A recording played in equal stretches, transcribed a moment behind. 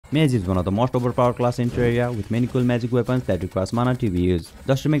Mage is one of the most overpowered class in Terraria with many cool magic weapons that requires mana to be used.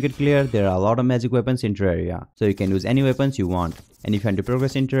 Just to make it clear, there are a lot of magic weapons in Terraria, so you can use any weapons you want. And if you want to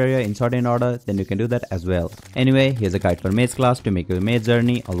progress in Terraria in certain order, then you can do that as well. Anyway, here's a guide for Mage class to make your Mage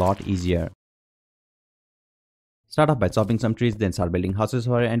journey a lot easier. Start off by chopping some trees, then start building houses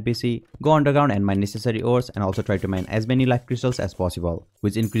for your NPC. Go underground and mine necessary ores, and also try to mine as many life crystals as possible,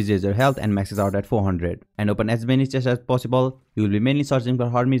 which increases your health and maxes out at 400. And open as many chests as possible. You will be mainly searching for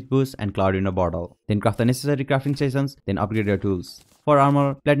Hermes boost and cloud in a bottle. Then craft the necessary crafting stations, then upgrade your tools. For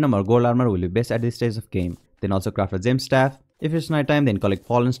armor, platinum or gold armor will be best at this stage of game. Then also craft a gem staff. If it's night time, then collect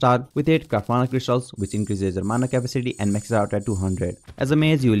fallen star. With it, craft mana crystals, which increases your mana capacity and maxes out at 200. As a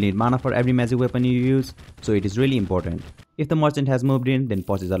mage, you will need mana for every magic weapon you use, so it is really important. If the merchant has moved in, then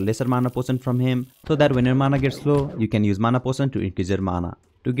purchase a lesser mana potion from him, so that when your mana gets low, you can use mana potion to increase your mana.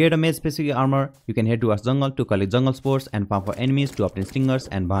 To get a mage specific armor, you can head towards jungle to collect jungle spores and farm for enemies to obtain stingers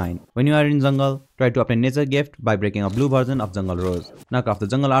and bind. When you are in jungle, try to obtain nature gift by breaking a blue version of jungle rose. Now craft the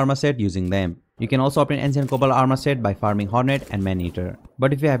jungle armor set using them. You can also obtain ancient cobalt armor set by farming hornet and man eater.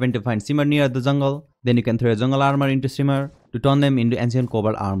 But if you happen to find simmer near the jungle, then you can throw a jungle armor into simmer to turn them into ancient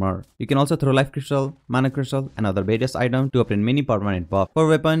cobalt armor. You can also throw life crystal, mana crystal and other various items to obtain many permanent buff. For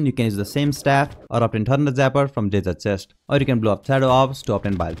weapon, you can use the same staff or obtain thunder zapper from desert chest, or you can blow up shadow orbs to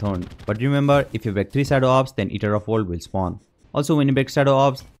obtain bile thorn. But remember, if you break 3 shadow orbs, then eater of world will spawn. Also, when you break shadow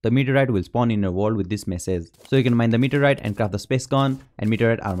orbs, the meteorite will spawn in your world with this message. So you can mine the meteorite and craft the space gun and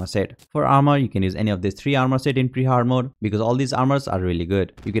meteorite armor set. For armor, you can use any of these 3 armor set in pre-hard mode because all these armors are really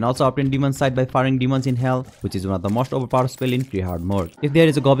good. You can also obtain demon sight by firing demons in hell, which is one of the most overpowered spell in pre-hard mode. If there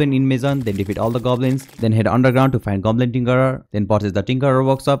is a goblin invasion, then defeat all the goblins, then head underground to find goblin tinkerer, then purchase the tinkerer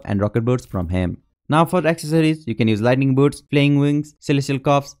workshop and rocket boots from him. Now for accessories, you can use lightning boots, flying wings, celestial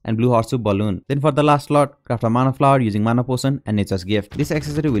cuffs and blue horseshoe balloon. Then for the last slot, craft a mana flower using mana potion and nature's gift. This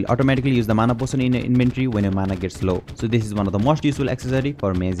accessory will automatically use the mana potion in your inventory when your mana gets low. So this is one of the most useful accessory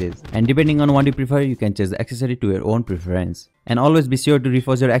for mages. And depending on what you prefer, you can change the accessory to your own preference. And always be sure to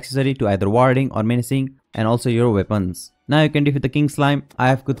reforge your accessory to either warding or menacing and also your weapons. Now you can defeat the King Slime,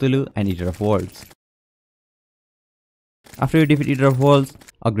 Eye of Cthulhu and Eater of Worlds. After you defeat Eater of Worlds,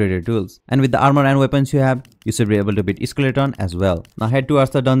 upgrade your tools. And with the armor and weapons you have, you should be able to beat Skeleton as well. Now head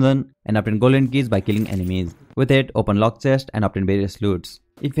towards the dungeon and obtain golden keys by killing enemies. With it, open lock chest and obtain various loots.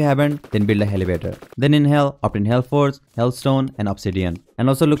 If you haven't, then build a elevator. Then in hell, obtain Hellforge, Hellstone and Obsidian. And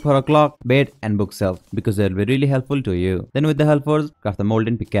also look for a clock, bed and bookshelf because they will be really helpful to you. Then with the Hellforge, craft the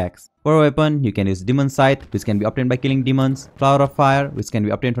Molten Pickaxe. For a weapon, you can use Demon Scythe, which can be obtained by killing demons, Flower of Fire, which can be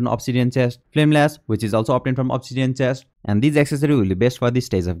obtained from Obsidian chest, Flame Lash, which is also obtained from Obsidian chest, and these accessories will be best for this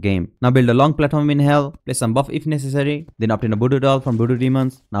stage of game. Now build a long platform in hell, place some buff if necessary, then obtain a voodoo doll from voodoo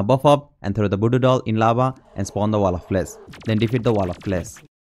demons. Now buff up and throw the voodoo doll in lava and spawn the wall of flesh. Then defeat the wall of flesh.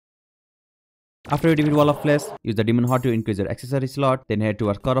 After you defeat Wall of Flesh, use the Demon Heart to increase your accessory slot, then head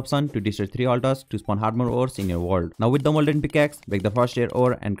towards Corruption to destroy 3 altars to spawn hard more ores in your world. Now with the Molten Pickaxe, break the first tier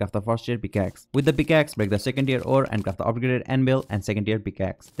ore and craft the first tier pickaxe. With the pickaxe, break the second tier ore and craft the upgraded anvil and second tier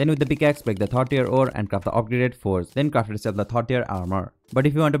pickaxe. Then with the pickaxe, break the third tier ore and craft the upgraded forge. Then craft yourself the third tier armor. But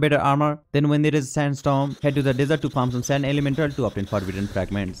if you want a better armor, then when there is a sandstorm, head to the desert to farm some sand elemental to obtain forbidden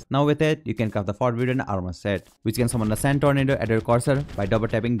fragments. Now with it, you can craft the forbidden armor set, which can summon a sand tornado at your cursor by double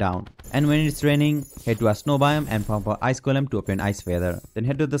tapping down. And when it's raining, head to a snow biome and farm for ice golem to obtain ice feather. Then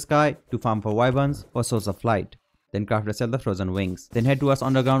head to the sky to farm for wyverns for souls of flight. Then craft yourself the frozen wings. Then head towards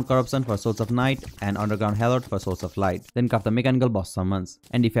underground corruption for souls of night and underground hellord for souls of light. Then craft the mechanical boss summons.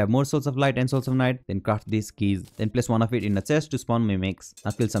 And if you have more souls of light and souls of night, then craft these keys. Then place one of it in a chest to spawn mimics.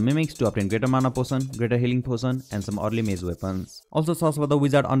 Now kill some mimics to obtain greater mana potion, greater healing potion and some early mage weapons. Also search for the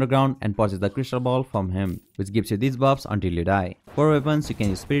wizard underground and purchase the crystal ball from him, which gives you these buffs until you die. For weapons, you can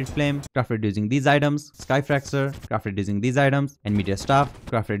use Spirit Flame, crafted using these items, Sky Fracture, crafted using these items, and Meteor Staff,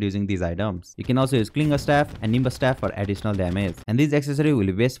 crafted using these items. You can also use Klinger Staff and Nimbus Staff for additional damage. And these accessories will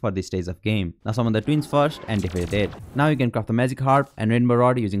be best for this stage of game. Now summon the twins first and defeat it. Now you can craft the Magic Harp and Rainbow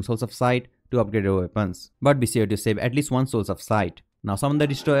Rod using Souls of Sight to upgrade your weapons. But be sure to save at least 1 Souls of Sight. Now summon the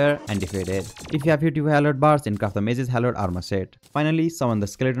Destroyer and defeat it. If you have 50 Hallowed bars, then craft the Mage's Hallowed armor set. Finally, summon the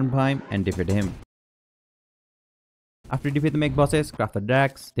Skeleton Prime and defeat him. After you defeat the mech bosses, craft the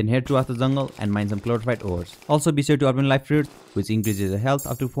Drax, then head towards the jungle and mine some chlorophyte ores. Also be sure to open life fruit, which increases your health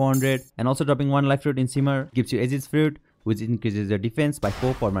up to 400, and also dropping 1 life fruit in simmer gives you Aegis fruit, which increases your defense by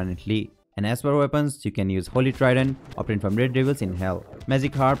 4 permanently. And as for weapons, you can use Holy Trident, obtained from Red Devils in Hell,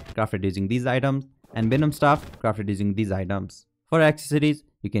 Magic Harp, crafted using these items, and Venom Staff, crafted using these items. For accessories,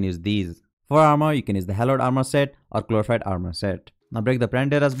 you can use these. For armor, you can use the Hallowed armor set or Chlorophyte armor set. Now break the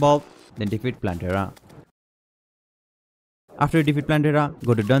Plantera's bulb, then defeat Plantera. After you defeat Plantera,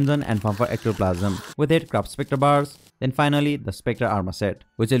 go to dungeon and farm for ectoplasm. With it, craft Spectre bars. Then finally, the Spectre armor set,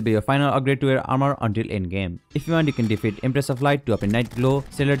 which will be your final upgrade to your armor until endgame. If you want, you can defeat Empress of Light to obtain Night Glow,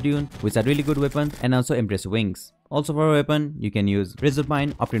 Stellar Dune, which are really good weapons, and also Empress Wings. Also for a weapon, you can use Razor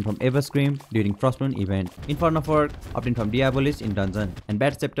Pine obtained from Eva Scream during Frostmoon event, Inferno Fork obtained from Diabolist in dungeon, and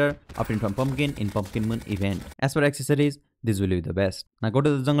Bat Scepter obtained from Pumpkin in Pumpkin Moon event. As for accessories, this will be the best. Now go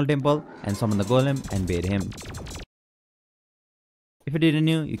to the jungle temple and summon the golem and bait him. If you didn't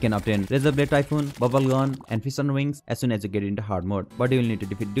know, you can obtain Razor Blade Typhoon, Bubble Gun, and Piston Wings as soon as you get into hard mode. But you will need to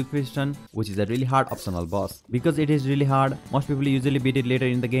defeat Duke Piston, which is a really hard optional boss. Because it is really hard, most people usually beat it later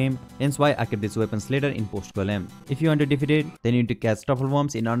in the game, hence why I kept these weapons later in post golem. If you want to defeat it, then you need to catch truffle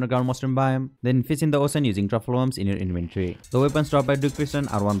worms in underground mushroom biome, then fish in the ocean using truffle worms in your inventory. The weapons dropped by Duke Piston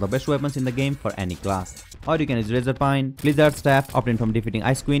are one of the best weapons in the game for any class. Or you can use Razor Pine, Blizzard Staff obtained from defeating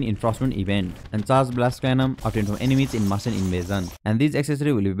Ice Queen in Frostmoon event, and Charged Blast Cannon obtained from enemies in Martian Invasion. And these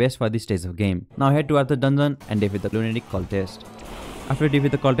accessories will be best for this stage of game. Now head to the dungeon and defeat the lunatic cultist. After you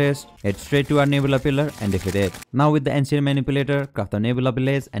defeat the cultist, head straight to our Nebula Pillar and defeat it. Now with the Ancient Manipulator, craft the Nebula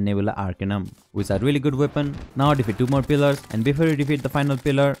Blaze and Nebula Arcanum, which are really good weapon. Now defeat 2 more pillars, and before you defeat the final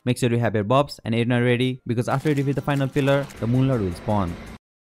pillar, make sure you have your bobs and Edna ready, because after you defeat the final pillar, the Moonlord will spawn.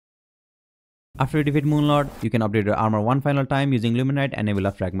 After you defeat Moonlord, you can upgrade your armor one final time using Luminite and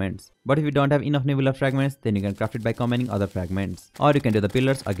Nebula Fragments. But if you don't have enough Nebula Fragments, then you can craft it by combining other fragments. Or you can do the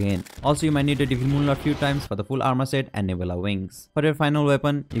pillars again. Also, you might need to defeat Moonlord few times for the full armor set and Nebula Wings. For your final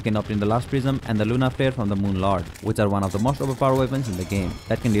weapon, you can obtain the Last Prism and the Luna Flare from the Moonlord, which are one of the most overpowered weapons in the game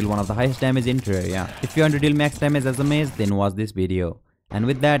that can deal one of the highest damage in Terraria. If you want to deal max damage as a mage, then watch this video. And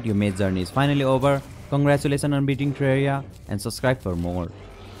with that, your mage journey is finally over. Congratulations on beating Terraria, and subscribe for more.